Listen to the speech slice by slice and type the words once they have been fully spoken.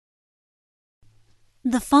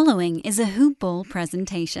The following is a Hoop Ball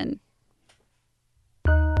presentation.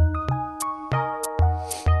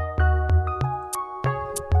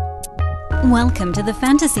 Welcome to the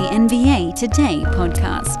Fantasy NBA Today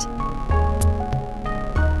podcast.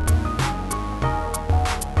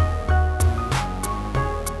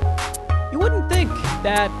 You wouldn't think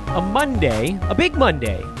that a Monday, a big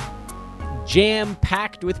Monday,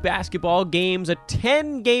 jam-packed with basketball games, a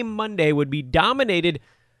 10-game Monday would be dominated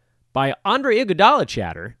by Andre Iguodala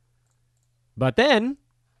chatter. But then,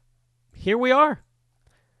 here we are.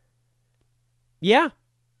 Yeah,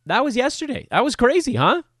 that was yesterday. That was crazy,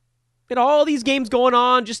 huh? And all these games going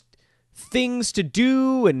on, just things to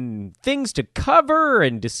do and things to cover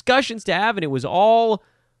and discussions to have, and it was all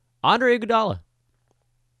Andre Iguodala.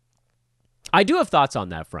 I do have thoughts on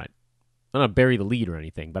that front. I'm not going to bury the lead or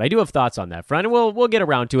anything, but I do have thoughts on that front, and we'll get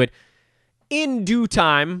around to it in due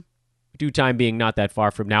time. Due time being not that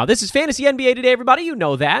far from now. This is Fantasy NBA Today, everybody. You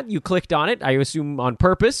know that. You clicked on it, I assume on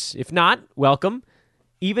purpose. If not, welcome.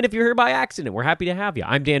 Even if you're here by accident, we're happy to have you.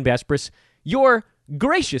 I'm Dan Besbris, your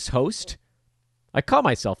gracious host. I call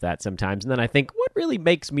myself that sometimes, and then I think, what really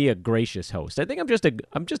makes me a gracious host? I think I'm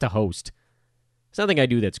just a host. There's nothing I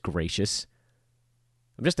do that's gracious.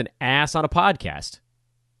 I'm just an ass on a podcast.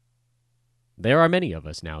 There are many of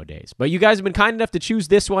us nowadays. But you guys have been kind enough to choose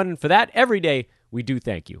this one, and for that, every day, we do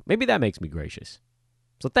thank you. Maybe that makes me gracious.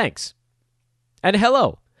 So thanks. And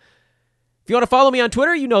hello. If you want to follow me on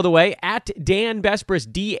Twitter, you know the way. At Dan Besbris,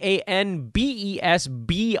 DanBesbris.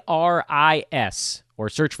 Or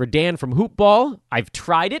search for Dan from Hoop Ball. I've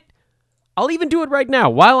tried it. I'll even do it right now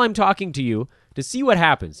while I'm talking to you to see what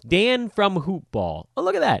happens. Dan from Hoop Ball. Oh,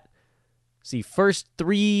 look at that. See, first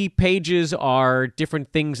 3 pages are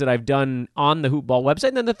different things that I've done on the Hoop Ball website,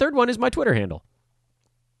 and then the third one is my Twitter handle.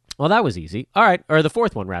 Well, that was easy. All right, or the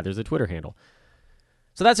fourth one, rather, is the Twitter handle.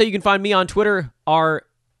 So that's how you can find me on Twitter. Our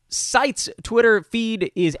site's Twitter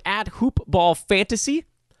feed is at HoopBallFantasy.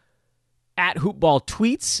 At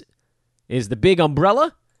HoopBallTweets is the big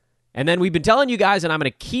umbrella. And then we've been telling you guys, and I'm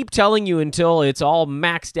going to keep telling you until it's all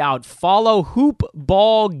maxed out, follow Hoop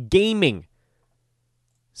Ball Gaming.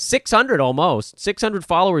 600 almost. 600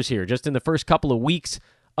 followers here just in the first couple of weeks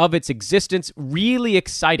of its existence. Really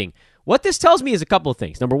exciting. What this tells me is a couple of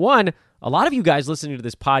things. Number one, a lot of you guys listening to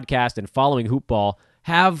this podcast and following Hoop Ball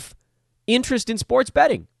have interest in sports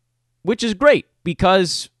betting, which is great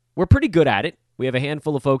because we're pretty good at it. We have a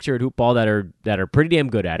handful of folks here at Hoop Ball that are pretty damn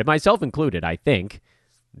good at it, myself included, I think.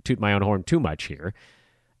 Toot my own horn too much here.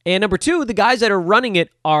 And number two, the guys that are running it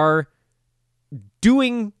are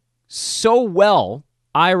doing so well,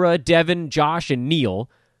 Ira, Devin, Josh, and Neil,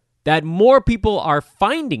 that more people are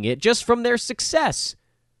finding it just from their success.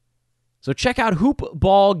 So check out Hoop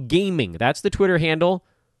Ball Gaming. That's the Twitter handle.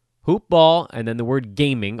 Hoop Ball, and then the word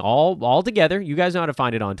gaming, all together. You guys know how to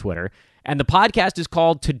find it on Twitter. And the podcast is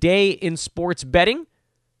called Today in Sports Betting.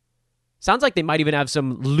 Sounds like they might even have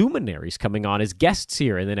some luminaries coming on as guests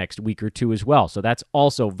here in the next week or two as well. So that's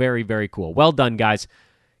also very, very cool. Well done, guys.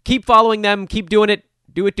 Keep following them. Keep doing it.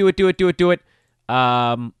 Do it.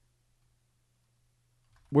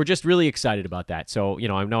 We're just really excited about that. So,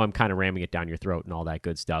 I know I'm kind of ramming it down your throat and all that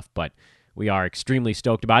good stuff, but we are extremely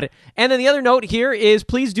stoked about it. And then the other note here is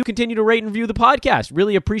please do continue to rate and review the podcast.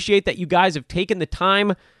 Really appreciate that you guys have taken the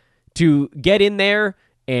time to get in there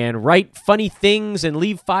and write funny things and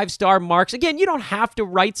leave 5-star marks. Again, you don't have to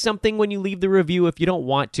write something when you leave the review if you don't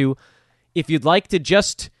want to. If you'd like to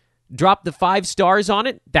just drop the 5 stars on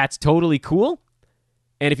it, that's totally cool.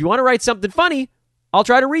 And if you want to write something funny, I'll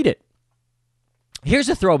try to read it. Here's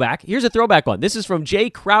a throwback one. This is from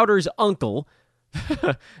Jay Crowder's uncle.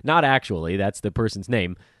 Not actually, that's the person's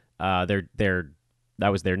name. That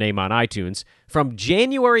was their name on iTunes. From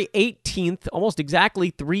January 18th, almost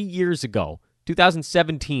exactly 3 years ago,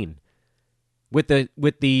 2017, with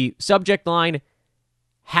the subject line,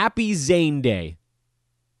 Happy Zane Day.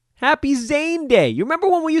 Happy Zane Day. You remember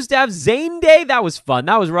when we used to have Zane Day? That was fun.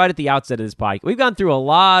 That was right at the outset of this podcast. We've gone through a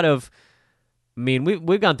lot of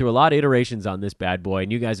iterations on this bad boy,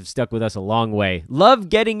 and you guys have stuck with us a long way. Love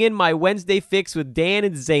getting in my Wednesday fix with Dan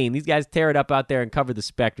and Zane. These guys tear it up out there and cover the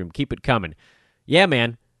spectrum. Keep it coming. Yeah,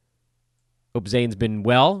 man. Hope Zane's been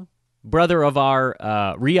well. Brother of our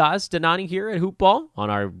Riaz Danani here at Hoop Ball on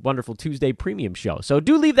our wonderful Tuesday premium show. So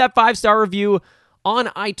do leave that 5-star review on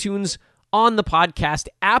iTunes, on the podcast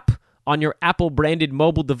app, on your Apple-branded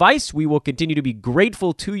mobile device. We will continue to be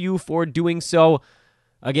grateful to you for doing so.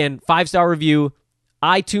 Again, 5-star review,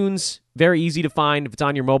 iTunes, very easy to find. If it's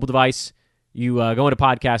on your mobile device, you go into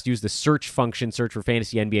podcast, use the search function, search for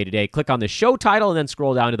Fantasy NBA Today, click on the show title, and then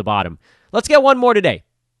scroll down to the bottom. Let's get one more today.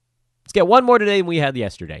 Let's get one more today than we had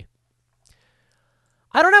yesterday.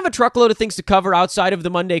 I don't have a truckload of things to cover outside of the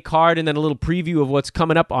Monday card and then a little preview of what's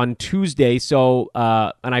coming up on Tuesday. So,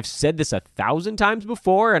 and I've said this 1,000 times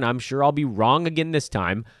before, and I'm sure I'll be wrong again this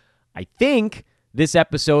time. I think this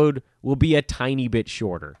episode will be a tiny bit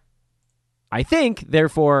shorter. I think,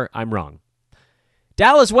 therefore, I'm wrong.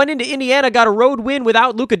 Dallas went into Indiana, got a road win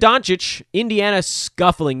without Luka Doncic. Indiana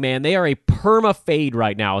scuffling, man. They are a perma-fade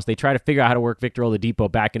right now as they try to figure out how to work Victor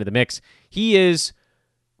Oladipo back into the mix. He is...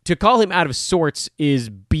 To call him out of sorts is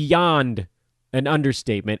beyond an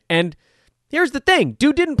understatement. And here's the thing.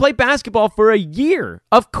 Dude didn't play basketball for a year.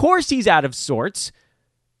 Of course he's out of sorts.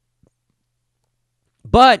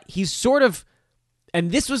 But he's sort of... And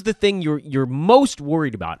this was the thing you're most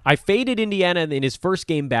worried about. I faded Indiana in his first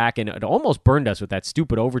game back, and it almost burned us with that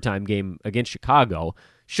stupid overtime game against Chicago.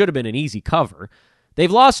 Should have been an easy cover. They've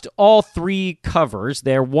lost all 3 covers.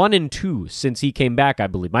 They're 1-2 since he came back, I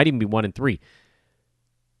believe. Might even be 1-3.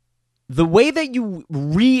 The way that you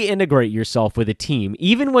reintegrate yourself with a team,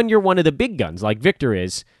 even when you're one of the big guns like Victor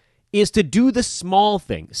is to do the small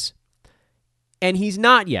things. And he's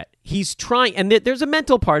not yet. He's trying, and there's a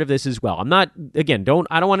mental part of this as well. I don't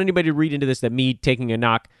want anybody to read into this that me taking a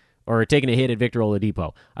knock or taking a hit at Victor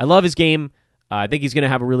Oladipo. I love his game. I think he's going to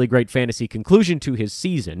have a really great fantasy conclusion to his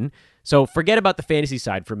season. So forget about the fantasy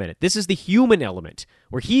side for a minute. This is the human element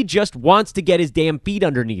where he just wants to get his damn feet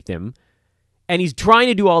underneath him. And he's trying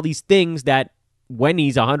to do all these things that when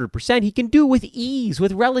he's 100%, he can do with ease,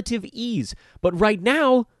 with relative ease. But right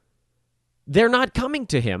now, they're not coming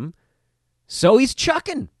to him, so he's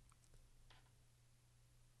chucking.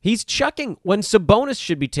 He's chucking when Sabonis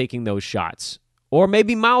should be taking those shots. Or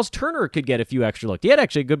maybe Miles Turner could get a few extra looks. He had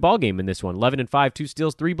actually a good ball game in this one. 11-5, 2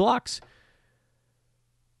 steals, 3 blocks.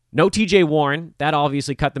 No TJ Warren. That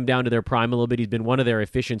obviously cut them down to their prime a little bit. He's been one of their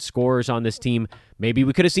efficient scorers on this team. Maybe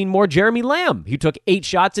we could have seen more Jeremy Lamb. He took 8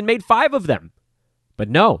 shots and made 5 of them. But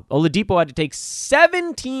no, Oladipo had to take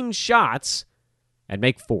 17 shots and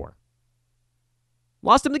make 4.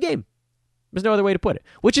 Lost him the game. There's no other way to put it,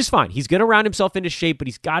 which is fine. He's going to round himself into shape, but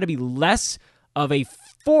he's got to be less of a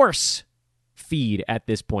force feed at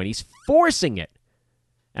this point. He's forcing it.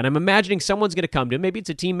 And I'm imagining someone's going to come to him. Maybe it's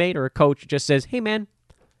a teammate or a coach who just says, hey, man,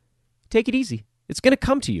 take it easy. It's going to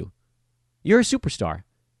come to you. You're a superstar.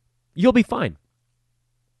 You'll be fine.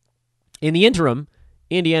 In the interim,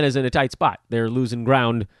 Indiana's in a tight spot. They're losing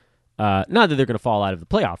ground. Not that they're going to fall out of the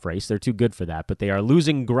playoff race. They're too good for that. But they are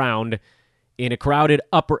losing ground in a crowded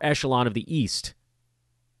upper echelon of the East.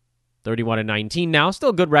 31-19 now. Still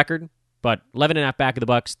a good record, but 11.5 back of the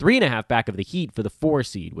Bucks, 3.5 back of the Heat for the 4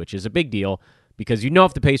 seed, which is a big deal because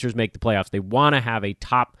if the Pacers make the playoffs, they want to have a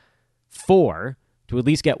top 4 to at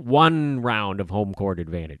least get 1 round of home court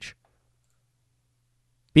advantage.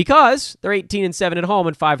 Because they're 18-7 at home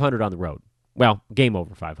and 500 on the road. Well, game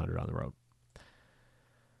over 500 on the road.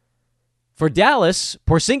 For Dallas,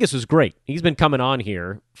 Porzingis was great. He's been coming on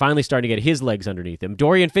here, finally starting to get his legs underneath him.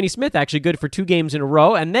 Dorian Finney-Smith actually good for 2 games in a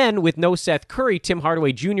row. And then with no Seth Curry, Tim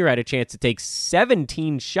Hardaway Jr. had a chance to take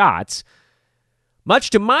 17 shots. Much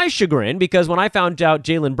to my chagrin, because when I found out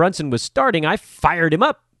Jalen Brunson was starting, I fired him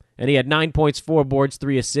up. And he had 9 points, 4 boards,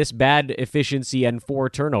 3 assists, bad efficiency, and 4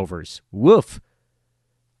 turnovers. Woof.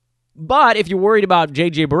 But if you're worried about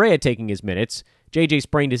J.J. Barea taking his minutes, J.J.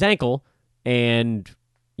 sprained his ankle, and,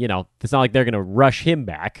 it's not like they're going to rush him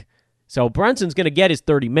back. So Brunson's going to get his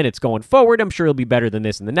 30 minutes going forward. I'm sure he'll be better than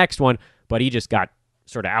this in the next one, but he just got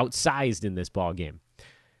sort of outsized in this ball game.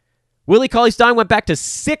 Willie Cauley-Stein went back to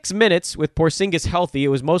 6 minutes with Porzingis healthy. It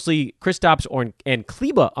was mostly Kristaps and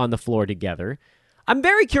Kleba on the floor together. I'm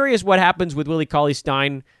very curious what happens with Willie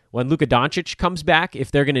Cauley-Stein when Luka Doncic comes back, if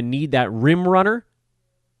they're going to need that rim runner.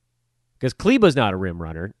 Because Kleba's not a rim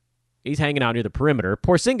runner. He's hanging out near the perimeter.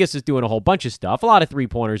 Porzingis is doing a whole bunch of stuff. A lot of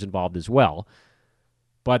three-pointers involved as well.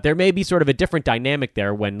 But there may be sort of a different dynamic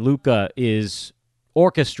there when Luka is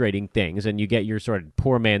orchestrating things and you get your sort of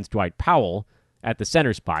poor man's Dwight Powell at the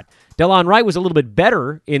center spot. Delon Wright was a little bit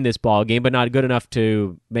better in this ball game, but not good enough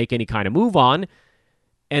to make any kind of move on.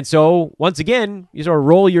 And so, once again, you sort of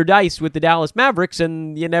roll your dice with the Dallas Mavericks,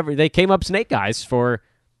 and they came up snake eyes for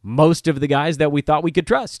most of the guys that we thought we could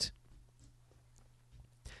trust.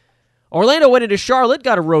 Orlando went into Charlotte,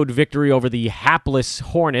 got a road victory over the hapless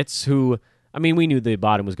Hornets, who, we knew the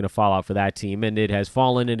bottom was going to fall out for that team, and it has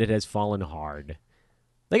fallen, and it has fallen hard.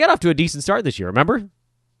 They got off to a decent start this year, remember?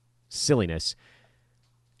 Silliness.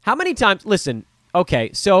 How many times, listen,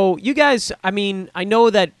 okay, so you guys, I know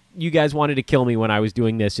that you guys wanted to kill me when I was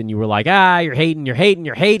doing this, and you were like, you're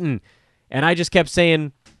hating. And I just kept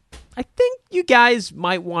saying, I think you guys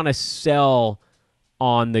might want to sell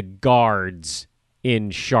on the guards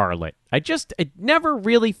in Charlotte. I never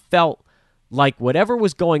really felt like whatever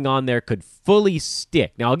was going on there could fully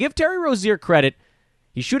stick. Now, I'll give Terry Rozier credit.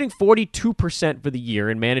 He's shooting 42% for the year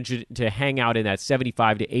and managed to hang out in that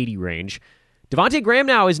 75 to 80 range. Devontae Graham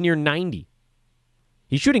now is near 90.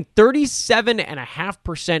 He's shooting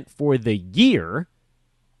 37.5% for the year.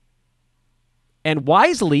 And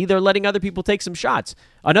wisely, they're letting other people take some shots.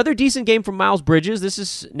 Another decent game from Miles Bridges. This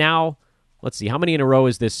is now, let's see, how many in a row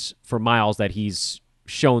is this for Miles that he's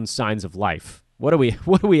shown signs of life? What are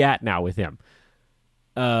we at now with him?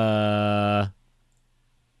 Is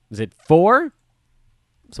it 4?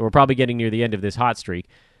 So we're probably getting near the end of this hot streak.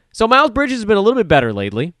 So Miles Bridges has been a little bit better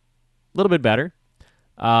lately. A little bit better.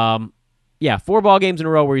 4 ball games in a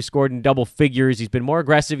row where he scored in double figures. He's been more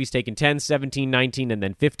aggressive. He's taken 10, 17, 19, and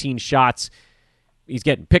then 15 shots. He's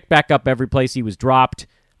getting picked back up every place he was dropped.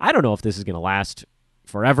 I don't know if this is going to last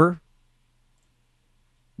forever.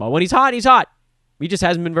 But when he's hot, he's hot. He just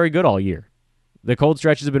hasn't been very good all year. The cold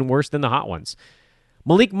stretches have been worse than the hot ones.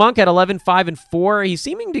 Malik Monk at 11, 5, and 4. He's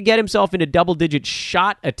seeming to get himself into double-digit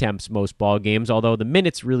shot attempts most ball games, although the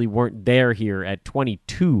minutes really weren't there here at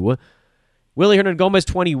 22. Willie Hernangomez,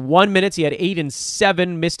 21 minutes. He had 8 and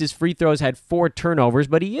 7, missed his free throws, had 4 turnovers,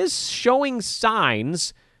 but he is showing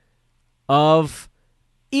signs of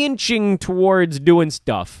inching towards doing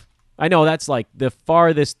stuff. I know that's like the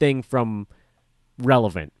farthest thing from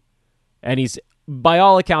relevant. And he's, by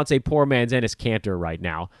all accounts, a poor man's Enes Kanter right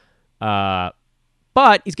now.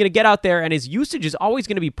 But he's going to get out there, and his usage is always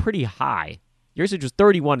going to be pretty high. Usage was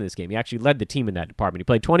 31 in this game. He actually led the team in that department. He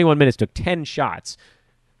played 21 minutes, took 10 shots.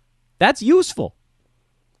 That's useful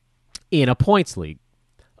in a points league.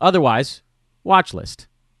 Otherwise, watch list.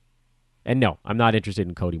 And no, I'm not interested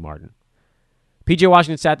in Cody Martin. PJ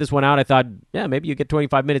Washington sat this one out. I thought, maybe you get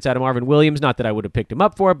 25 minutes out of Marvin Williams. Not that I would have picked him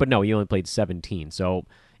up for it, but no, he only played 17. So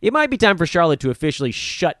it might be time for Charlotte to officially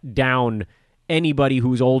shut down anybody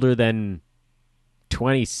who's older than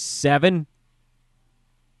 27.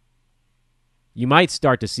 You might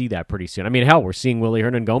start to see that pretty soon. I mean, hell, we're seeing Willie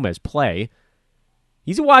Hernangomez play.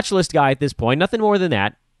 He's a watch list guy at this point. Nothing more than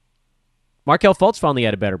that. Markelle Fultz finally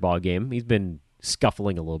had a better ball game. He's been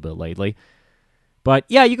scuffling a little bit lately. But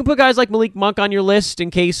yeah, you can put guys like Malik Monk on your list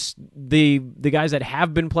in case the guys that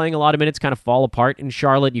have been playing a lot of minutes kind of fall apart in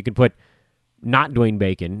Charlotte. You can put not Dwayne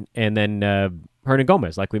Bacon and then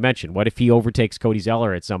Hernangomez, like we mentioned. What if he overtakes Cody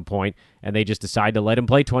Zeller at some point and they just decide to let him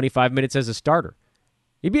play 25 minutes as a starter?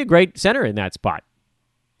 He'd be a great center in that spot.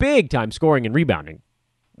 Big time scoring and rebounding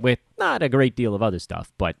with not a great deal of other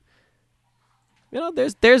stuff, but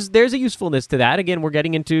there's a usefulness to that. Again, we're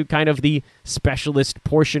getting into kind of the specialist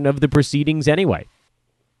portion of the proceedings anyway.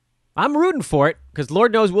 I'm rooting for it because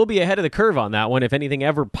Lord knows we'll be ahead of the curve on that one if anything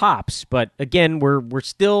ever pops. But again, we're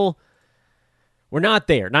not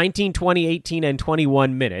there. 19, 20, 18, and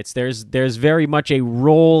 21 minutes. There's very much a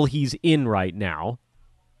role he's in right now,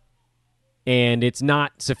 and it's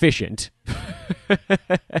not sufficient.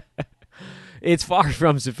 It's far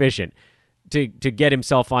from sufficient to get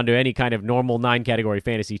himself onto any kind of normal 9-category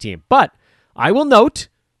fantasy team. But I will note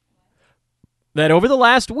that over the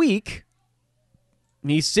last week,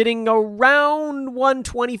 he's sitting around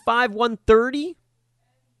 125, 130,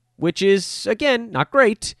 which is, again, not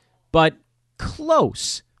great, but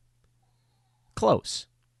close. Close.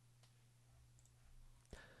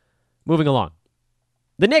 Moving along.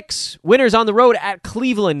 The Knicks, winners on the road at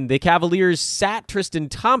Cleveland. The Cavaliers sat Tristan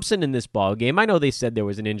Thompson in this ball game. I know they said there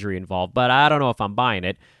was an injury involved, but I don't know if I'm buying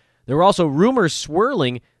it. There were also rumors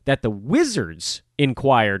swirling that the Wizards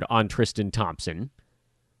inquired on Tristan Thompson.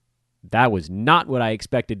 That was not what I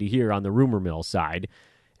expected to hear on the rumor mill side.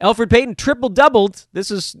 Elfrid Payton triple-doubled.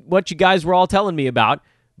 This is what you guys were all telling me about,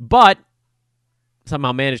 but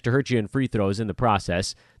somehow managed to hurt you in free throws in the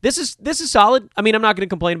process. This is solid. I mean, I'm not going to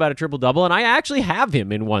complain about a triple-double, and I actually have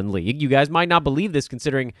him in one league. You guys might not believe this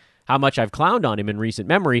considering how much I've clowned on him in recent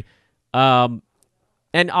memory. And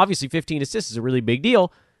obviously 15 assists is a really big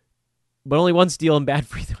deal, but only 1 steal and bad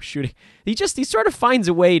free throw shooting. He sort of finds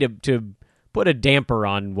a way to put a damper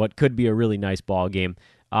on what could be a really nice ball game.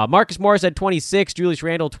 Marcus Morris had 26, Julius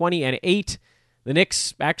Randle 20 and 8. The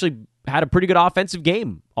Knicks actually had a pretty good offensive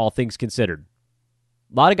game, all things considered.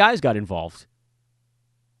 A lot of guys got involved.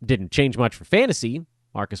 Didn't change much for fantasy.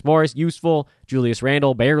 Marcus Morris, useful. Julius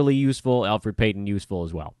Randle, barely useful. Elfrid Payton, useful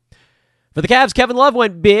as well. For the Cavs, Kevin Love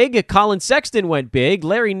went big. Colin Sexton went big.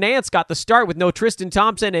 Larry Nance got the start with no Tristan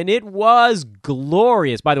Thompson, and it was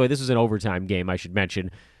glorious. By the way, this was an overtime game, I should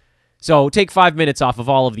mention. So take 5 minutes off of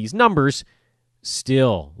all of these numbers.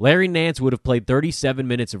 Still, Larry Nance would have played 37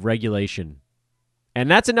 minutes of regulation.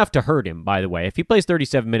 And that's enough to hurt him, by the way. If he plays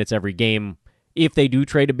 37 minutes every game, if they do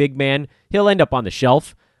trade a big man, he'll end up on the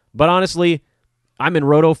shelf. But honestly, I'm in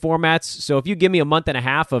roto formats, so if you give me a month and a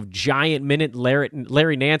half of giant minute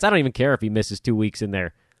Larry Nance, I don't even care if he misses 2 weeks in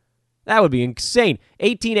there. That would be insane.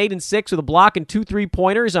 18, 8, and 6 with a block and 2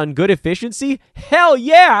 3-pointers on good efficiency. Hell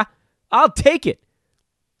yeah! I'll take it.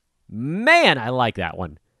 Man, I like that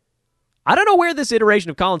one. I don't know where this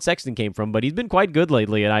iteration of Colin Sexton came from, but he's been quite good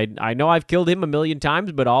lately, and I know I've killed him a million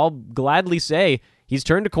times, but I'll gladly say he's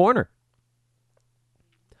turned a corner.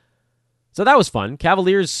 So that was fun.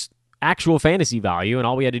 Cavaliers' actual fantasy value, and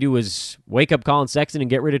all we had to do was wake up Colin Sexton and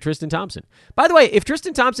get rid of Tristan Thompson. By the way, if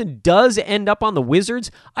Tristan Thompson does end up on the Wizards,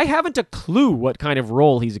 I haven't a clue what kind of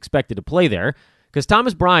role he's expected to play there, because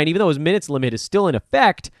Thomas Bryant, even though his minutes limit is still in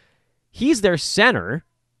effect, he's their center.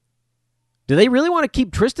 Do they really want to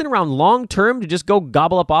keep Tristan around long term to just go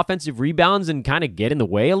gobble up offensive rebounds and kind of get in the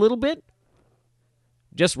way a little bit?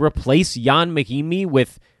 Just replace Jan Mahinmi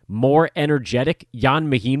with more energetic Jan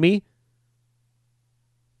Mahinmi?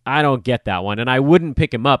 I don't get that one, and I wouldn't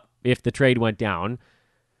pick him up if the trade went down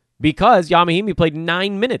because Jan Mahinmi played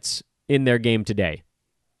 9 minutes in their game today.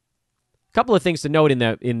 A couple of things to note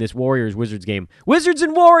in this Warriors-Wizards game. Wizards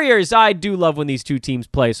and Warriors! I do love when these two teams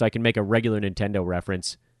play so I can make a regular Nintendo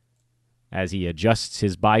reference. As he adjusts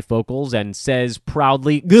his bifocals and says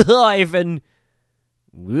proudly, Ivan.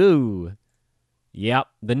 Woo. Yep,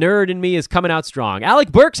 the nerd in me is coming out strong.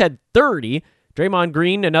 Alec Burks had 30. Draymond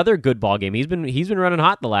Green, another good ball game. He's been running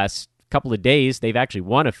hot the last couple of days. They've actually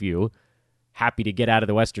won a few. Happy to get out of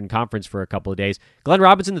the Western Conference for a couple of days. Glenn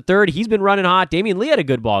Robinson III, he's been running hot. Damian Lee had a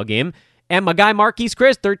good ball game. And my guy Marquise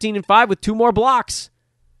Chris, 13 and 5 with 2 more blocks.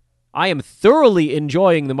 I am thoroughly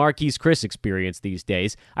enjoying the Marquise Chris experience these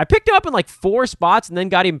days. I picked him up in like 4 spots and then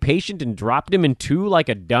got impatient and dropped him in 2 like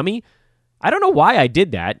a dummy. I don't know why I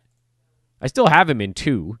did that. I still have him in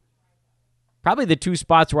 2. Probably the 2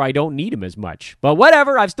 spots where I don't need him as much. But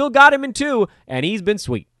whatever, I've still got him in 2, and he's been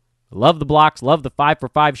sweet. Love the blocks, love the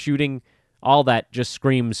 5-for-5 shooting. All that just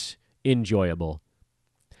screams enjoyable.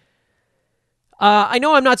 I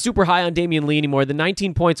know I'm not super high on Damian Lee anymore. The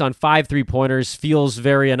 19 points on 5 3-pointers feels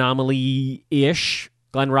very anomaly-ish.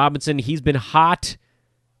 Glenn Robinson, he's been hot,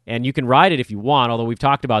 and you can ride it if you want, although we've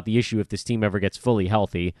talked about the issue if this team ever gets fully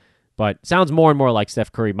healthy. But sounds more and more like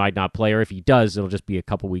Steph Curry might not play, or if he does, it'll just be a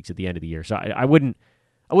couple weeks at the end of the year. So I wouldn't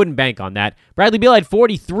bank on that. Bradley Beal had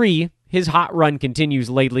 43. His hot run continues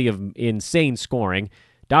lately of insane scoring.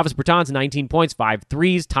 Davis Bertans, 19 points, 5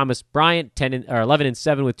 threes. Thomas Bryant, 11 and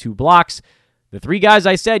 7 with 2 blocks. The 3 guys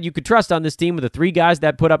I said you could trust on this team were the 3 guys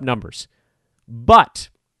that put up numbers. But,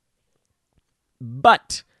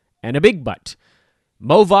 and a big but,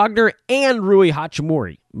 Mo Wagner and Rui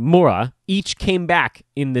Hachimura each came back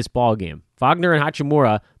in this ballgame. Wagner and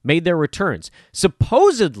Hachimura made their returns.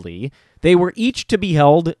 Supposedly, they were each to be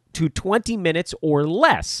held to 20 minutes or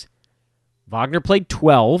less. Wagner played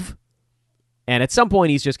 12, and at some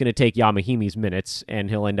point he's just going to take Yamahimi's minutes, and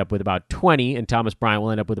he'll end up with about 20, and Thomas Bryant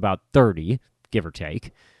will end up with about 30, give or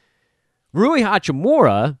take. Rui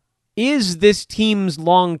Hachimura is this team's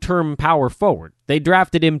long-term power forward. They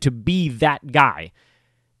drafted him to be that guy.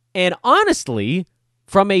 And honestly,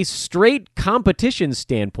 from a straight competition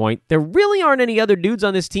standpoint, there really aren't any other dudes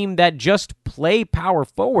on this team that just play power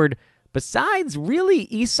forward besides really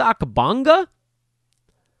Isak Bonga.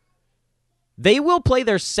 They will play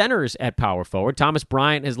their centers at power forward. Thomas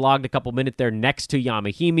Bryant has logged a couple minutes there next to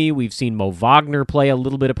Yamahimi. We've seen Mo Wagner play a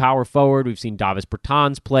little bit of power forward. We've seen Davis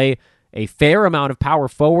Bertans play a fair amount of power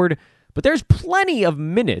forward. But there's plenty of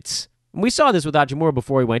minutes. We saw this with Hachimura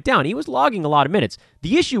before he went down. He was logging a lot of minutes.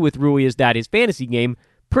 The issue with Rui is that his fantasy game,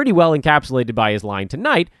 pretty well encapsulated by his line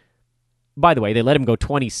tonight. By the way, they let him go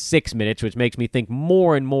 26 minutes, which makes me think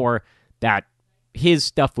more and more that his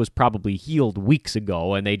stuff was probably healed weeks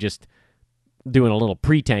ago, and they just doing a little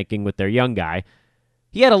pre-tanking with their young guy.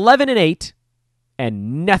 He had 11 and 8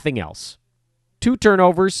 and nothing else. 2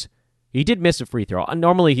 turnovers. He did miss a free throw.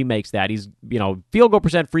 Normally he makes that. He's, field goal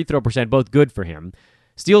percent, free throw percent, both good for him.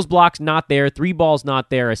 Steals, blocks, not there. 3 balls,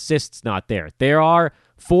 not there. Assists, not there. There are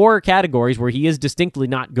 4 categories where he is distinctly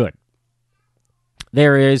not good.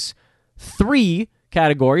 There is 3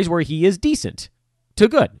 categories where he is decent to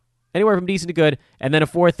good. Anywhere from decent to good. And then a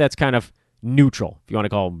 4th that's kind of neutral, if you want to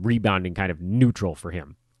call rebounding kind of neutral for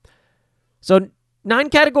him. So 9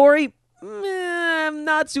 category, I'm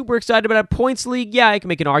not super excited about it. Points league, yeah, I can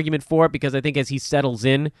make an argument for it because I think as he settles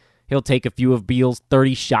in, he'll take a few of Beal's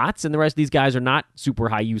 30 shots, and the rest of these guys are not super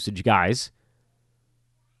high usage guys.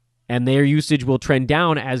 And their usage will trend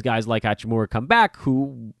down as guys like Hachimura come back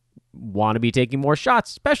who want to be taking more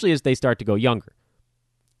shots, especially as they start to go younger.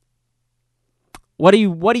 What are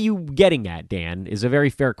you getting at, Dan, is a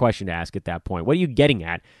very fair question to ask at that point. What are you getting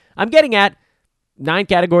at? I'm getting at 9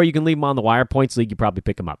 category, you can leave him on the wire. Points league, you probably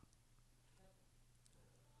pick him up.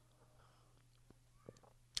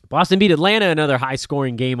 Boston beat Atlanta, another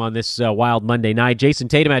high-scoring game on this wild Monday night. Jason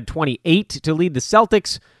Tatum had 28 to lead the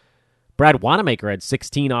Celtics. Brad Wanamaker had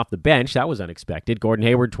 16 off the bench. That was unexpected. Gordon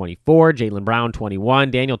Hayward, 24. Jaylen Brown,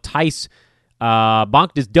 21. Daniel Tice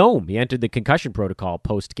bonked his dome. He entered the concussion protocol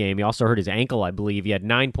post-game. He also hurt his ankle, I believe. He had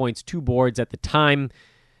 9 points, 2 boards at the time.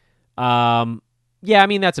 Yeah, I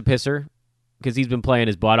mean, that's a pisser because he's been playing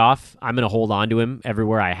his butt off. I'm going to hold on to him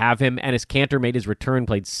everywhere I have him. Enes Kanter made his return,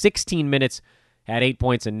 played 16 minutes, had 8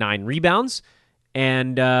 points and 9 rebounds.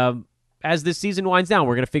 And as this season winds down,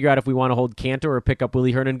 we're going to figure out if we want to hold Kanter or pick up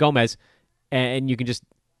Willy Hernan-Gomez. And you can just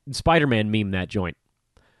Spider-Man meme that joint.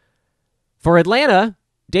 For Atlanta,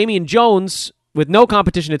 Damian Jones, with no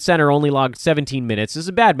competition at center, only logged 17 minutes. This is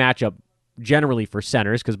a bad matchup generally for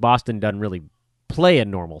centers because Boston doesn't really play a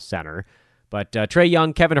normal center. But Trae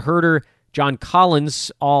Young, Kevin Huerter, John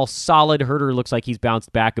Collins, all solid. Huerter looks like he's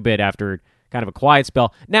bounced back a bit after kind of a quiet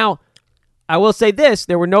spell. Now, I will say this.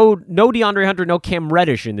 There were no DeAndre Hunter, no Cam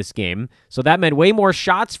Reddish in this game. So that meant way more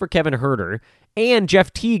shots for Kevin Huerter. And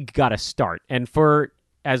Jeff Teague got a start. And for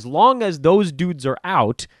as long as those dudes are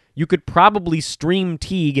out, you could probably stream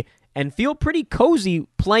Teague and feel pretty cozy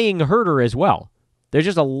playing Huerter as well. There's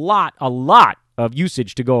just a lot of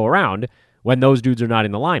usage to go around when those dudes are not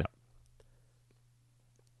in the lineup.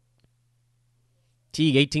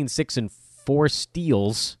 Teague, 18, 6, and 4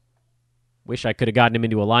 steals. Wish I could have gotten him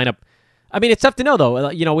into a lineup. I mean, it's tough to know, though.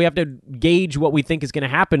 You know, we have to gauge what we think is going to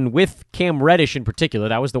happen with Cam Reddish in particular.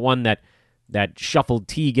 That was the one that shuffled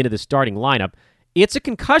Teague into the starting lineup. It's a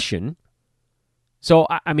concussion. So,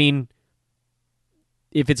 I mean,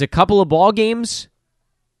 if it's a couple of ball games,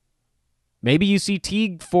 maybe you see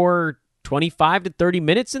Teague for 25 to 30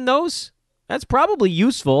 minutes in those. That's probably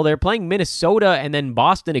useful. They're playing Minnesota and then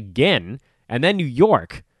Boston again, and then New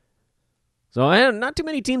York. So not too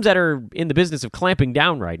many teams that are in the business of clamping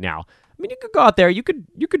down right now. I mean, you could go out there, you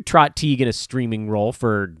could trot Teague in a streaming role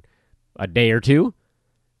for a day or two.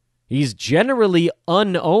 He's generally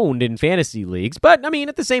unowned in fantasy leagues, but I mean,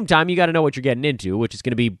 at the same time, you got to know what you're getting into, which is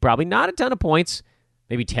going to be probably not a ton of points,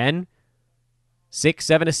 maybe 10, 6,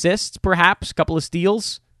 7 assists, perhaps, a couple of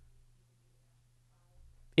steals.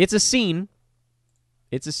 It's a scene.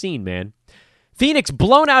 It's a scene, man. Phoenix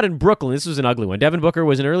blown out in Brooklyn. This was an ugly one. Devin Booker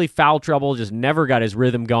was in early foul trouble, just never got his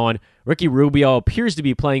rhythm going. Ricky Rubio appears to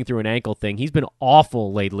be playing through an ankle thing. He's been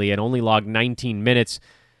awful lately and only logged 19 minutes.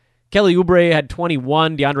 Kelly Oubre had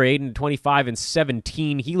 21, DeAndre Ayton 25 and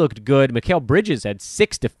 17. He looked good. Mikal Bridges had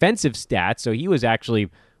 6 defensive stats, so he was actually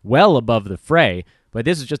well above the fray. But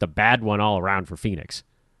this is just a bad one all around for Phoenix.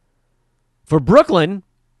 For Brooklyn,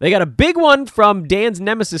 they got a big one from Dan's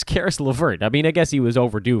nemesis, Karis LeVert. I mean, I guess he was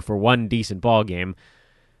overdue for one decent ball game.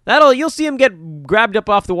 You'll see him get grabbed up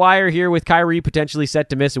off the wire here with Kyrie potentially set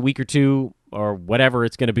to miss a week or two or whatever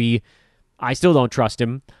it's going to be. I still don't trust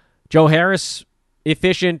him. Joe Harris,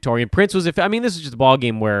 efficient. Taurean Prince was efficient. I mean, this is just a ball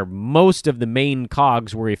game where most of the main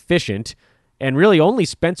cogs were efficient, and really only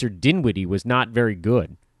Spencer Dinwiddie was not very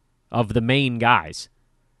good of the main guys.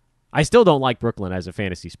 I still don't like Brooklyn as a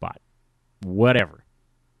fantasy spot. Whatever.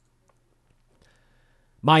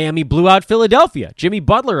 Miami blew out Philadelphia. Jimmy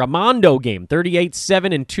Butler, a Mondo game,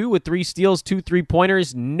 38-7-2 with 3 steals, 2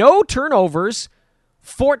 3-pointers, no turnovers,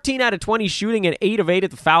 14 out of 20 shooting, and 8 of 8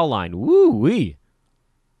 at the foul line. Woo-wee.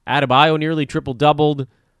 Adebayo nearly triple-doubled.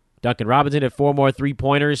 Duncan Robinson had 4 more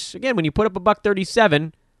 3-pointers. Again, when you put up a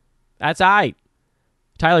 $137, that's all right.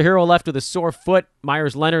 Tyler Hero left with a sore foot.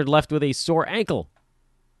 Myers Leonard left with a sore ankle.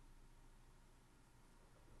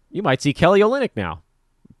 You might see Kelly Olynyk now.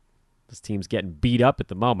 This team's getting beat up at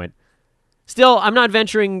the moment. Still, I'm not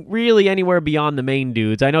venturing really anywhere beyond the main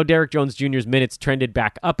dudes. I know Derrick Jones Jr.'s minutes trended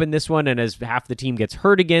back up in this one, and as half the team gets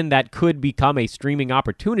hurt again, that could become a streaming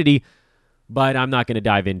opportunity, but I'm not going to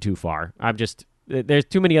dive in too far. There's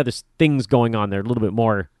too many other things going on there, a little bit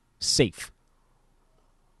more safe.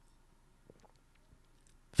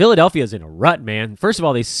 Philadelphia's in a rut, man. First of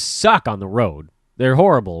all, they suck on the road. They're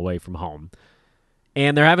horrible away from home.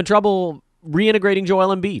 And they're having trouble reintegrating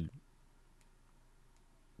Joel Embiid.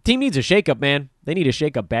 Team needs a shakeup, man. They need a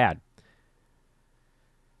shakeup bad.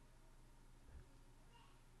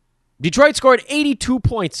 Detroit scored 82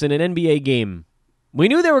 points in an NBA game. We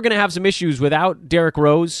knew they were going to have some issues without Derrick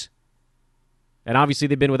Rose. And obviously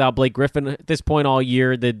they've been without Blake Griffin at this point all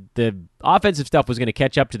year. The offensive stuff was going to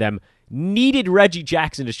catch up to them. Needed Reggie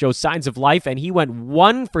Jackson to show signs of life, and he went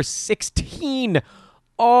 1 for 16.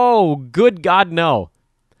 Oh, good God, no.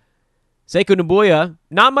 Sekou Nabuya,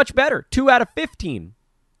 not much better. 2 out of 15.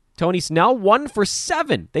 Tony Snell, 1 for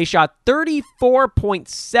 7. They shot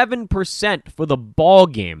 34.7% for the ball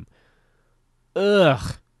game.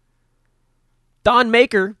 Ugh. Don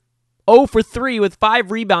Maker, 0 for 3 with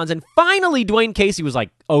 5 rebounds. And finally, Dwayne Casey was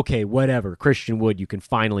like, okay, whatever. Christian Wood, you can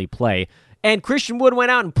finally play. And Christian Wood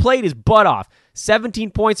went out and played his butt off.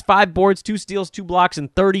 17 points, 5 boards, 2 steals, 2 blocks in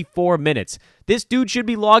 34 minutes. This dude should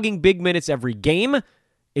be logging big minutes every game.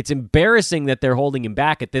 It's embarrassing that they're holding him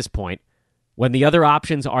back at this point when the other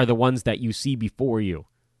options are the ones that you see before you.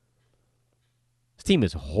 This team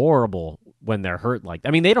is horrible when they're hurt like that.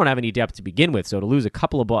 I mean, they don't have any depth to begin with, so to lose a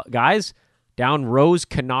couple of guys, down Rose,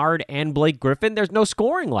 Kennard, and Blake Griffin, there's no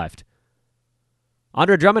scoring left.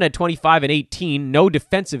 Andre Drummond had 25 and 18, no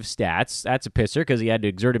defensive stats. That's a pisser because he had to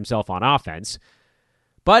exert himself on offense.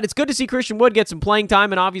 But it's good to see Christian Wood get some playing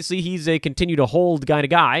time, and obviously he's a continue to hold kind of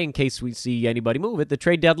guy in case we see anybody move at the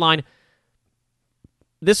trade deadline.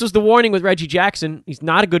 This was the warning with Reggie Jackson. He's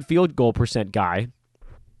not a good field goal percent guy.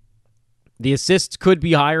 The assists could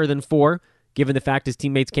be higher than 4, given the fact his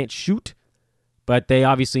teammates can't shoot. But they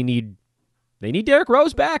obviously need Derrick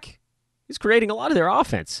Rose back. He's creating a lot of their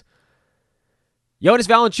offense. Jonas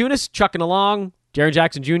Valanciunas chucking along. Jaren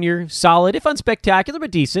Jackson Jr., solid, if unspectacular,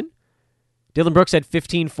 but decent. Dylan Brooks had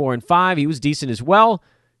 15, 4, and 5. He was decent as well.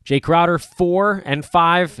 Jay Crowder, 4 and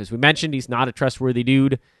 5. As we mentioned, he's not a trustworthy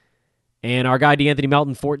dude. And our guy DeAnthony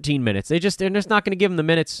Melton, 14 minutes. They're just not going to give him the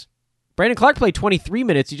minutes. Brandon Clark played 23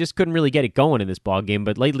 minutes. He just couldn't really get it going in this ball game,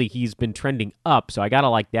 but lately he's been trending up, so I got to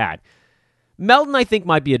like that. Melton, I think,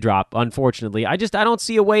 might be a drop, unfortunately. I don't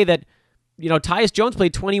see a way that, Tyus Jones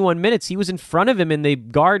played 21 minutes. He was in front of him in the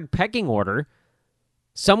guard pecking order.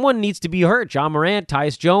 Someone needs to be hurt. John Morant,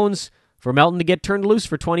 Tyus Jones, for Melton to get turned loose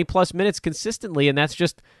for 20-plus minutes consistently, and that's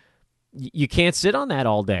just, you can't sit on that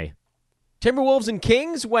all day. Timberwolves and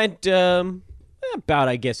Kings went about,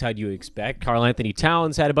 I guess, how you expect. Karl Anthony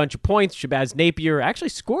Towns had a bunch of points. Shabazz Napier actually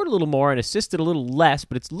scored a little more and assisted a little less,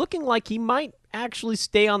 but it's looking like he might actually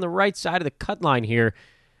stay on the right side of the cut line here,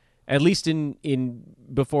 at least in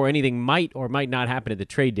before anything might or might not happen at the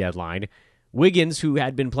trade deadline. Wiggins, who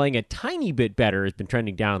had been playing a tiny bit better, has been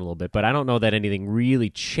trending down a little bit, but I don't know that anything really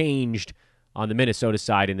changed on the Minnesota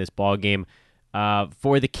side in this ballgame.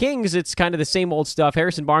 For the Kings, it's kind of the same old stuff.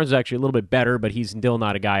 Harrison Barnes is actually a little bit better, but he's still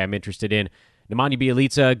not a guy I'm interested in. Nemanja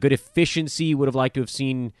Bjelica, good efficiency. Would have liked to have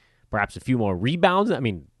seen perhaps a few more rebounds. I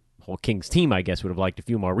mean, the whole Kings team, I guess, would have liked a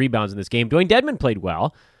few more rebounds in this game. Dwayne Dedmon played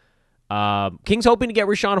well. Kings hoping to get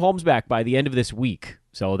Richaun Holmes back by the end of this week.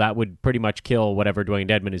 So that would pretty much kill whatever Dwayne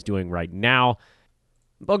Dedmon is doing right now.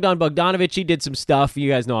 Bogdan Bogdanovic, he did some stuff. You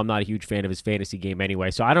guys know I'm not a huge fan of his fantasy game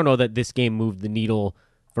anyway, so I don't know that this game moved the needle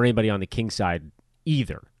for anybody on the Kings side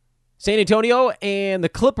either. San Antonio and the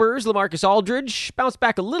Clippers, LaMarcus Aldridge bounced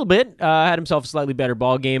back a little bit, had himself a slightly better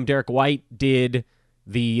ball game. Derek White did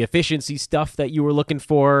the efficiency stuff that you were looking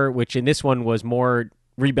for, which in this one was more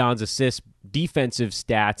rebounds, assists, defensive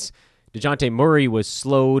stats. DeJounte Murray was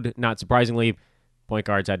slowed, not surprisingly. Point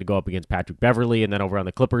guards had to go up against Patrick Beverley, and then over on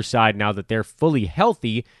the Clippers side, now that they're fully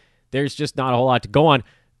healthy, there's just not a whole lot to go on.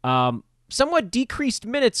 Somewhat decreased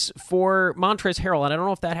minutes for Montrezl Harrell, and I don't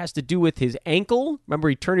know if that has to do with his ankle. Remember,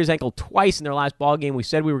 he turned his ankle twice in their last ball game. We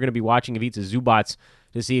said we were going to be watching Ivica Zubac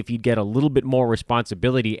to see if he'd get a little bit more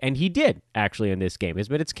responsibility, and he did, actually, in this game. His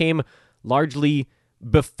minutes came largely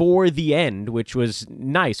before the end, which was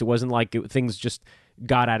nice. It wasn't like things just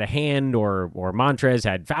got out of hand or Montrez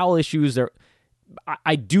had foul issues.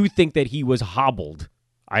 I do think that he was hobbled.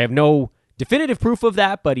 I have no definitive proof of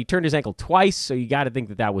that, but he turned his ankle twice, so you got to think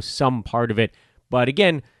that that was some part of it. But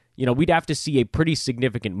again, we'd have to see a pretty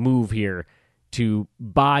significant move here to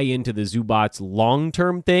buy into the Zubac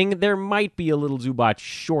long-term thing. There might be a little Zubac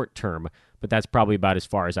short-term, but that's probably about as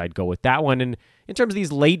far as I'd go with that one. And in terms of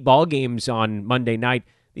these late ball games on Monday night,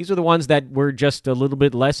 these are the ones that were just a little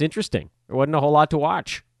bit less interesting. There wasn't a whole lot to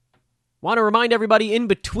watch. Want to remind everybody in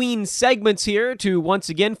between segments here to once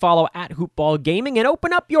again follow @Hoopball Gaming and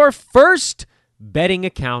open up your first betting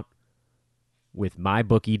account with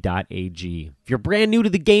MyBookie.ag. If you're brand new to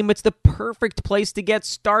the game, it's the perfect place to get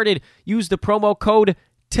started. Use the promo code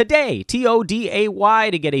TODAY,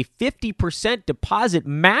 TODAY, to get a 50% deposit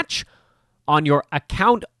match on your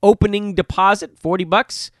account opening deposit.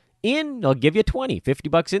 $40 in, they'll give you 20.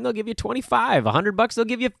 $50 in, they'll give you 25. $100, they'll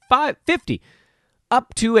give you 50.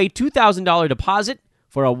 Up to a $2,000 deposit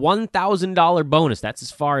for a $1,000 bonus. That's as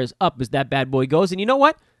far as up as that bad boy goes. And you know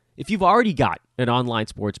what? If you've already got an online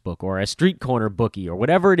sports book or a street corner bookie or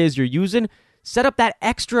whatever it is you're using, set up that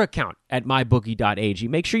extra account at mybookie.ag.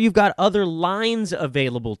 Make sure you've got other lines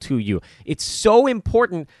available to you. It's so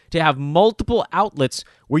important to have multiple outlets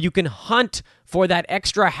where you can hunt for that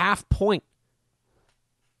extra half point.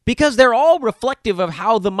 because they're all reflective of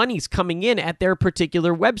how the money's coming in at their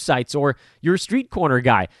particular websites or your street corner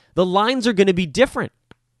guy. The lines are going to be different.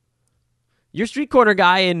 Your street corner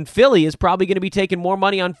guy in Philly is probably going to be taking more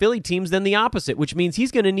money on Philly teams than the opposite, which means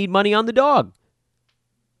he's going to need money on the dog.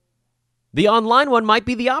 The online one might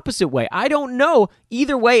be the opposite way. I don't know.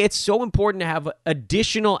 Either way, it's so important to have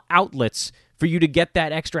additional outlets for you to get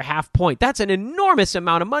that extra half point. That's an enormous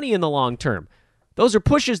amount of money in the long term. Those are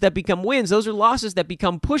pushes that become wins. Those are losses that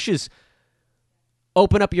become pushes.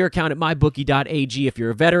 Open up your account at mybookie.ag. If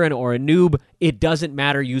you're a veteran or a noob, it doesn't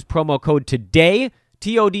matter. Use promo code TODAY,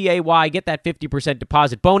 TODAY. Get that 50%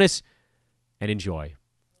 deposit bonus and enjoy.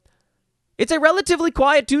 It's a relatively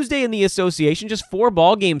quiet Tuesday in the association. Just 4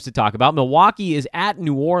 ball games to talk about. Milwaukee is at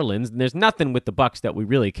New Orleans, and there's nothing with the Bucks that we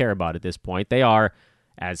really care about at this point. They are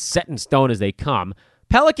as set in stone as they come.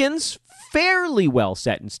 Pelicans, fairly well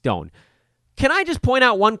set in stone. Can I just point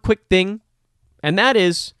out one quick thing? And that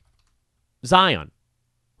is Zion,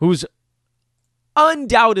 who's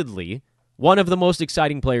undoubtedly one of the most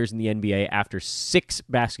exciting players in the NBA after 6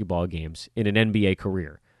 basketball games in an NBA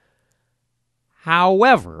career.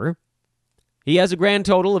 However, he has a grand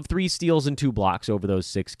total of 3 steals and 2 blocks over those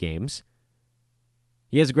 6 games.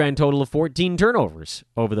 He has a grand total of 14 turnovers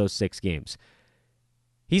over those 6 games.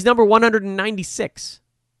 He's number 196.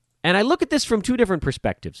 And I look at this from 2 different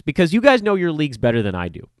perspectives because you guys know your leagues better than I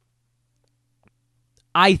do.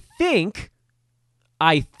 I think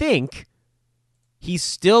he's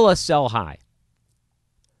still a sell high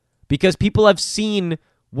because people have seen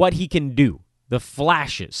what he can do, the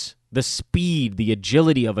flashes, the speed, the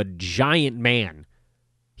agility of a giant man.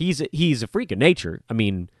 He's a freak of nature. I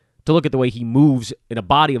mean, to look at the way he moves in a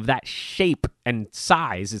body of that shape and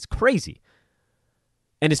size, it's crazy.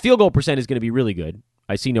 And his field goal percent is going to be really good.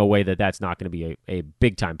 I see no way that that's not going to be a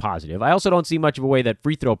big-time positive. I also don't see much of a way that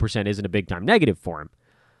free throw percent isn't a big-time negative for him.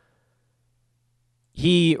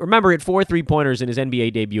 Remember, hit 4 3-pointers in his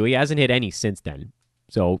NBA debut. He hasn't hit any since then.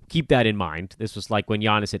 So keep that in mind. This was like when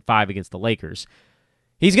Giannis hit 5 against the Lakers.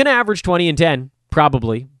 He's going to average 20 and 10,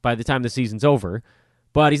 probably, by the time the season's over.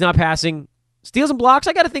 But he's not passing. Steals and blocks,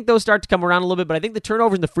 I got to think those start to come around a little bit, but I think the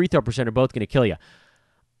turnovers and the free throw percent are both going to kill you.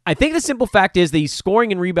 I think the simple fact is that he's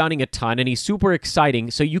scoring and rebounding a ton, and he's super exciting,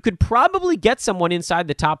 so you could probably get someone inside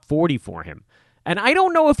the top 40 for him. And I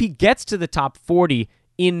don't know if he gets to the top 40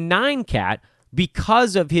 in 9-cat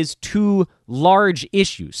because of his 2 large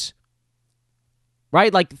issues.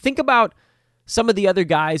 Right? Like, think about some of the other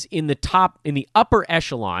guys in the upper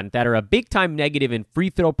echelon that are a big-time negative in free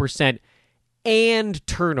throw percent and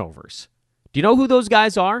turnovers. Do you know who those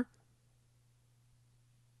guys are?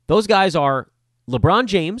 Those guys are LeBron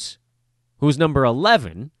James, who's number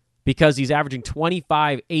 11 because he's averaging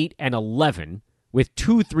 25, 8, and 11 with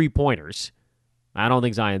 2 3-pointers. I don't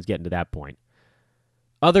think Zion's getting to that point.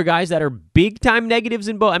 Other guys that are big-time negatives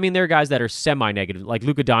in both. I mean, there are guys that are semi-negative, like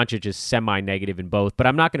Luka Doncic is semi-negative in both, but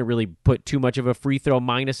I'm not going to really put too much of a free throw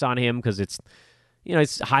minus on him because it's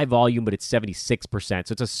high volume, but it's 76%,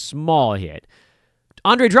 so it's a small hit.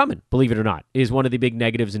 Andre Drummond, believe it or not, is one of the big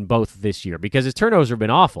negatives in both this year because his turnovers have been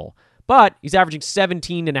awful. But he's averaging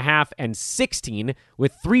 17.5 and 16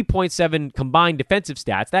 with 3.7 combined defensive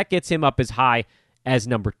stats. That gets him up as high as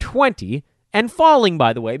number 20 and falling,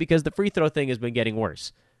 by the way, because the free throw thing has been getting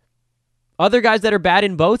worse. Other guys that are bad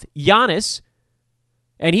in both, Giannis,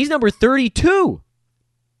 and he's number 32.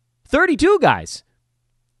 32 guys.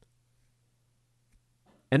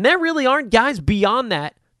 And there really aren't guys beyond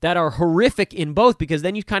that are horrific in both because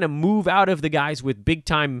then you kind of move out of the guys with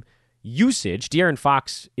big-time usage. De'Aaron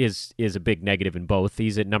Fox is a big negative in both.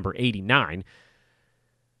 He's at number 89.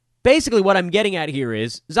 Basically, what I'm getting at here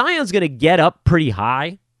is Zion's going to get up pretty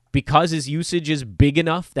high because his usage is big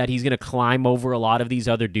enough that he's going to climb over a lot of these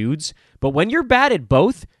other dudes. But when you're bad at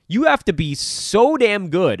both, you have to be so damn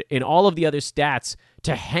good in all of the other stats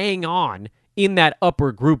to hang on in that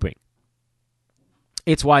upper grouping.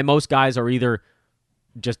 It's why most guys are either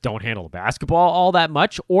just don't handle the basketball all that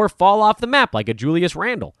much or fall off the map like a Julius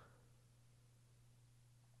Randle.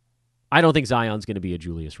 I don't think Zion's going to be a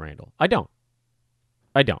Julius Randle. I don't.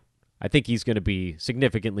 I think he's going to be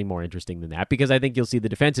significantly more interesting than that because I think you'll see the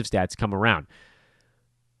defensive stats come around.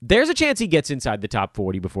 There's a chance he gets inside the top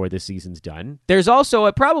 40 before this season's done. There's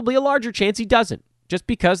also probably a larger chance he doesn't, just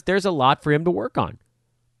because there's a lot for him to work on.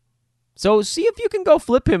 So see if you can go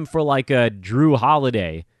flip him for like a Drew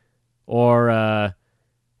Holiday or,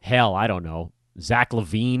 hell, I don't know. Zach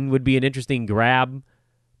LaVine would be an interesting grab.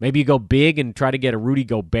 Maybe you go big and try to get a Rudy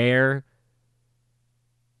Gobert.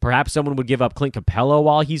 Perhaps someone would give up Clint Capella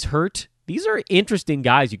while he's hurt. These are interesting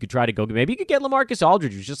guys you could try to go get. Maybe you could get LaMarcus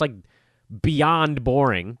Aldridge, who's just like beyond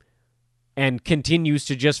boring and continues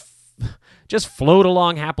to just float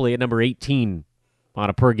along happily at number 18 on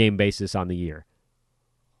a per-game basis on the year.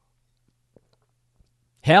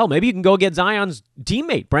 Hell, maybe you can go get Zion's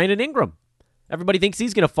teammate, Brandon Ingram. Everybody thinks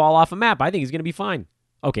he's going to fall off a map. I think he's going to be fine.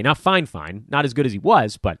 Okay, not fine. Not as good as he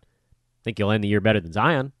was, but I think he'll end the year better than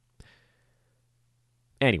Zion.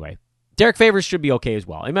 Anyway, Derek Favors should be okay as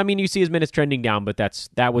well. I mean, you see his minutes trending down, but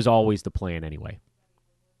that was always the plan anyway.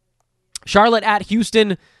 Charlotte at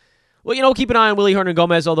Houston. Well, keep an eye on Willie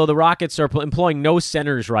Hernangomez, although the Rockets are employing no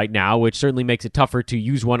centers right now, which certainly makes it tougher to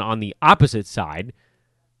use one on the opposite side.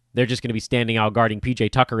 They're just going to be standing out guarding P.J.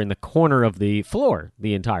 Tucker in the corner of the floor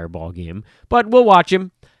the entire ball game. But we'll watch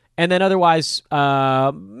him. And then otherwise,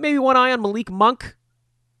 maybe one eye on Malik Monk.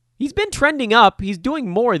 He's been trending up. He's doing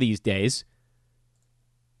more these days.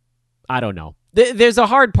 I don't know. There's a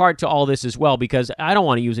hard part to all this as well because I don't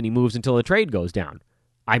want to use any moves until the trade goes down.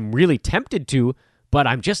 I'm really tempted to, but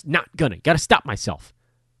I'm just not going to. Got to stop myself.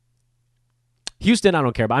 Houston, I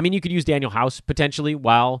don't care about. I mean, you could use Daniel House potentially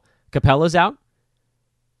while Capella's out.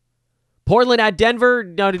 Portland at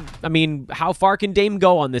Denver. I mean, how far can Dame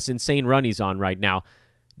go on this insane run he's on right now?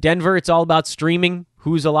 Denver, it's all about streaming.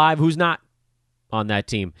 Who's alive, who's not on that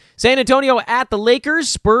team. San Antonio at the Lakers.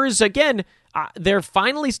 Spurs, again, they're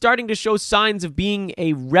finally starting to show signs of being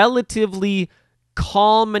a relatively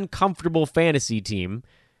calm and comfortable fantasy team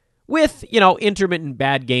with, intermittent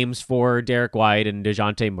bad games for Derek White and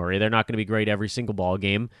DeJounte Murray. They're not going to be great every single ball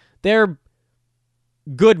game. They're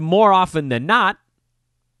good more often than not.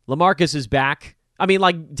 LaMarcus is back. I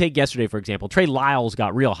mean, take yesterday, for example. Trey Lyles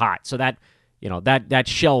got real hot, so that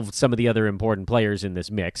shelved some of the other important players in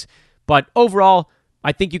this mix. But overall,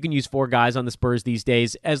 I think you can use 4 guys on the Spurs these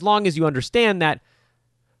days, as long as you understand that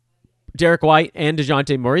Derek White and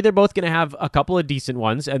DeJounte Murray, they're both going to have a couple of decent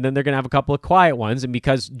ones, and then they're going to have a couple of quiet ones. And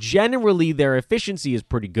because generally their efficiency is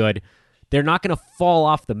pretty good, they're not going to fall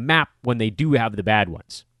off the map when they do have the bad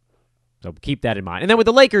ones. So keep that in mind. And then with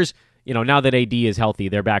the Lakers, now that AD is healthy,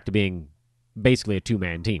 they're back to being basically a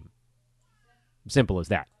 2-man team. Simple as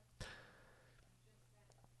that.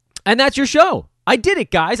 And that's your show. I did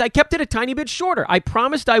it, guys. I kept it a tiny bit shorter. I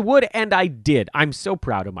promised I would, and I did. I'm so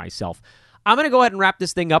proud of myself. I'm going to go ahead and wrap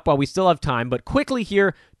this thing up while we still have time, but quickly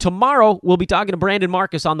here, tomorrow we'll be talking to Brandon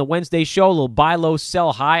Marcus on the Wednesday show, a little buy low,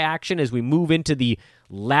 sell high action as we move into the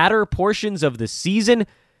latter portions of the season.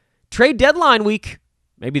 Trade deadline week.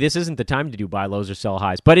 Maybe this isn't the time to do buy lows or sell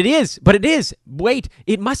highs, but it is. Wait,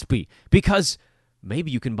 it must be, because maybe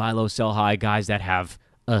you can buy low, sell high guys that have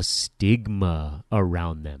a stigma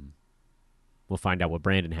around them. We'll find out what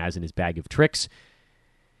Brandon has in his bag of tricks.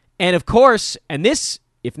 And of course, and this,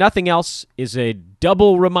 if nothing else, is a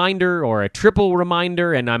double reminder or a triple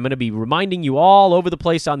reminder, and I'm going to be reminding you all over the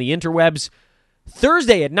place on the interwebs.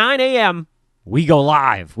 Thursday at 9 a.m., we go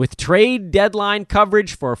live with trade deadline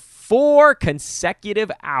coverage for 4 consecutive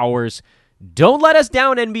hours. Don't let us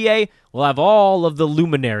down, NBA. We'll have all of the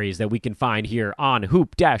luminaries that we can find here on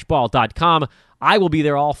hoop-ball.com. I will be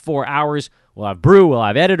there all 4 hours. We'll have Brew, we'll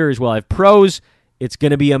have editors, we'll have pros. It's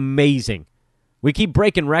going to be amazing. We keep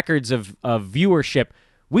breaking records of viewership.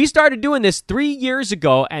 We started doing this 3 years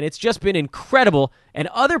ago, and it's just been incredible. And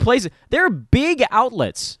other places, there are big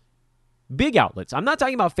outlets. Big outlets. I'm not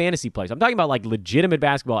talking about fantasy plays. I'm talking about legitimate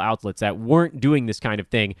basketball outlets that weren't doing this kind of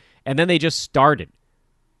thing, and then they just started.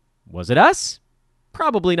 Was it us?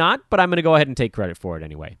 Probably not, but I'm going to go ahead and take credit for it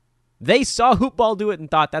anyway. They saw Hoopball do it and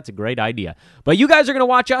thought that's a great idea. But you guys are going to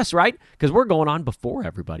watch us, right? Because we're going on before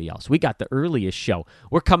everybody else. We got the earliest show.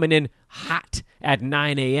 We're coming in hot at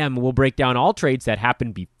 9 a.m. We'll break down all trades that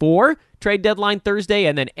happened before trade deadline Thursday,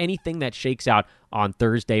 and then anything that shakes out on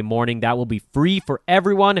Thursday morning. That will be free for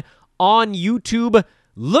everyone on YouTube.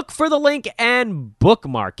 Look for the link and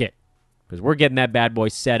bookmark it, because we're getting that bad boy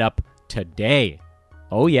set up today.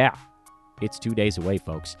 Oh, yeah. It's 2 days away,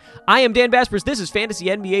 folks. I am Dan Vespers. This is Fantasy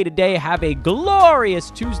NBA Today. Have a glorious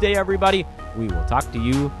Tuesday, everybody. We will talk to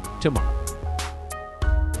you tomorrow.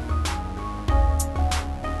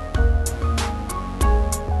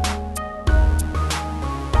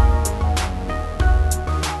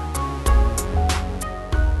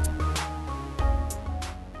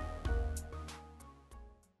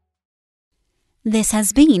 This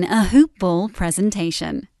has been a Hoop Ball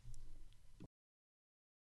presentation.